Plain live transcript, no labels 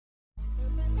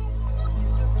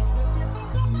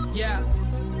Yeah.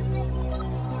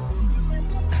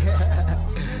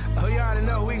 Oh, you already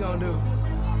know what we gonna do.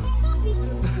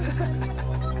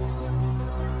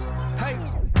 Hey.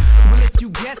 Well, if you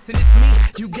guessing it's me,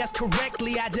 you guessed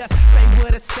correctly. I just stay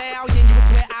with a stallion. You would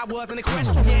swear I was an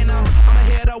equestrian. I'ma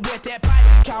hit her with that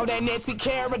pipe, call that Nancy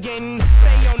Kerrigan.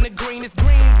 Stay on the greenest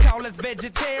greens, call us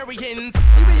vegetarians.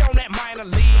 You be on that minor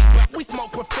league, but we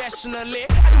smoke professionally.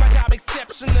 I do my job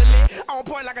exceptionally, on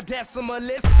point like a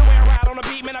decimalist. The way I ride on the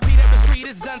beat, man, I beat up the street,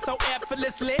 it's done so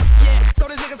effortlessly. Yeah, so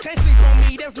these niggas can't sleep on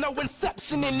me, there's no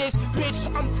inception in this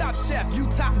bitch. I'm top chef, you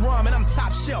top ramen, I'm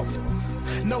top shelf.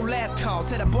 No last call,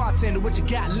 tell the bartender what you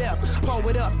got left. Pour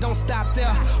it up, don't stop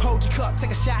there. Hold your cup,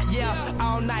 take a shot, yeah.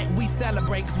 All night we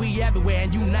celebrate, cause we everywhere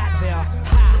and you not there.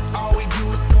 Ha. All we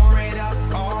do is pour it up,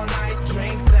 all night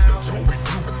drinks down. That's all we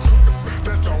do,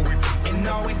 that's all we do. And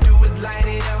all we do is light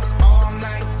it up, all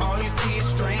night. All you see is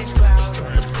strange clouds.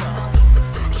 Strange clouds.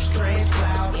 Strange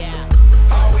clouds.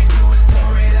 Yeah. All we do is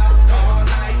pour it up, all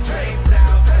night drinks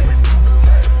down.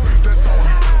 That's all we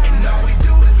do. And all we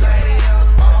do is light it up.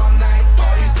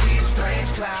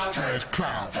 Strange clouds, strange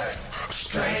clouds,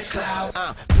 strange clouds.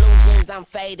 Blue jeans, I'm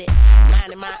faded,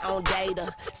 minding my own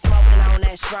data, smoking on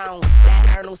that strong,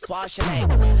 that Arnold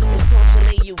Schwarzenegger.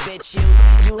 Essentially, you bitch,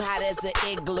 you hot as an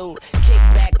igloo. Kick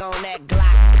back on that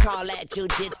Glock, call that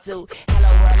jujitsu. Hello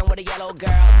world, I'm with a yellow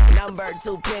girl, number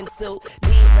 2 pencil.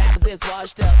 These rappers is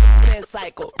washed up, spin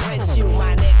cycle, rinse you,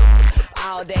 my nigga.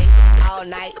 All day, all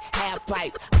night, half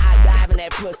pipe. I dive in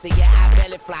that pussy, yeah, I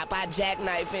belly flop, I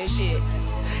jackknife and shit.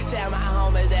 Tell my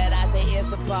homies that I say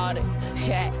it's a party.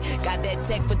 Yeah, got that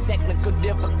tech for technical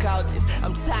difficulties.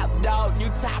 I'm top dog, you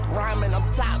top ramen, I'm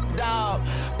top dog.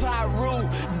 Pyru,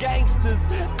 gangsters,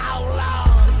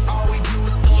 outlaws. All we do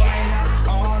is pour it up,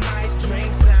 all night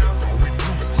drinks down.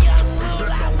 Young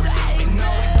Moolah, baby. And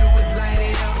all we do is light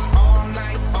it up, all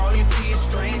night. All you see is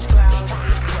strange clouds.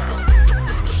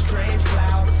 Strange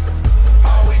clouds.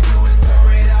 All we do is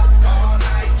pour it up, all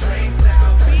night drinks down.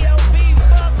 B.o.B,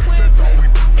 fuck with me.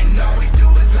 And all we do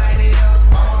is light it up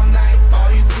all night.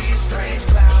 All you see is strange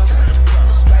clouds.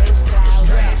 Strange clouds,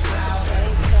 Strange clouds.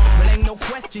 strange clouds. Well, ain't no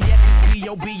question, yes, it's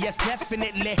B.o.B, yes,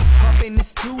 definitely. Up in the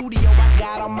studio, I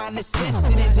got all my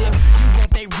necessities. If you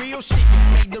want that real shit, you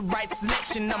made the right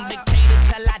selection. I'm Decatur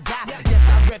till I die, yes,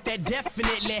 I rep that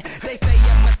definitely. They say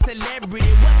I'm a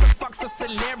celebrity, what the fuck's a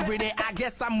celebrity? I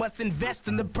guess I must invest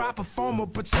in the proper form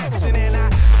of protection. And I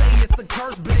say it's a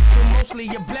curse, but it's still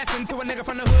mostly a blessing. To a nigga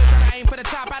from the hood, trying to aim for the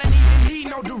top, I didn't even need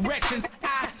no directions.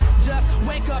 I just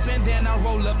wake up and then I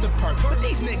roll up the perk. But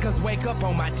these niggas wake up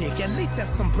on my dick, at least have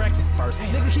some breakfast first.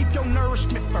 Nigga, keep your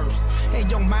nourishment first, and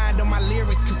your mind on my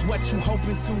lyrics, cause what you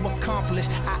hoping to accomplish,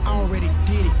 I already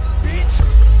did it, bitch.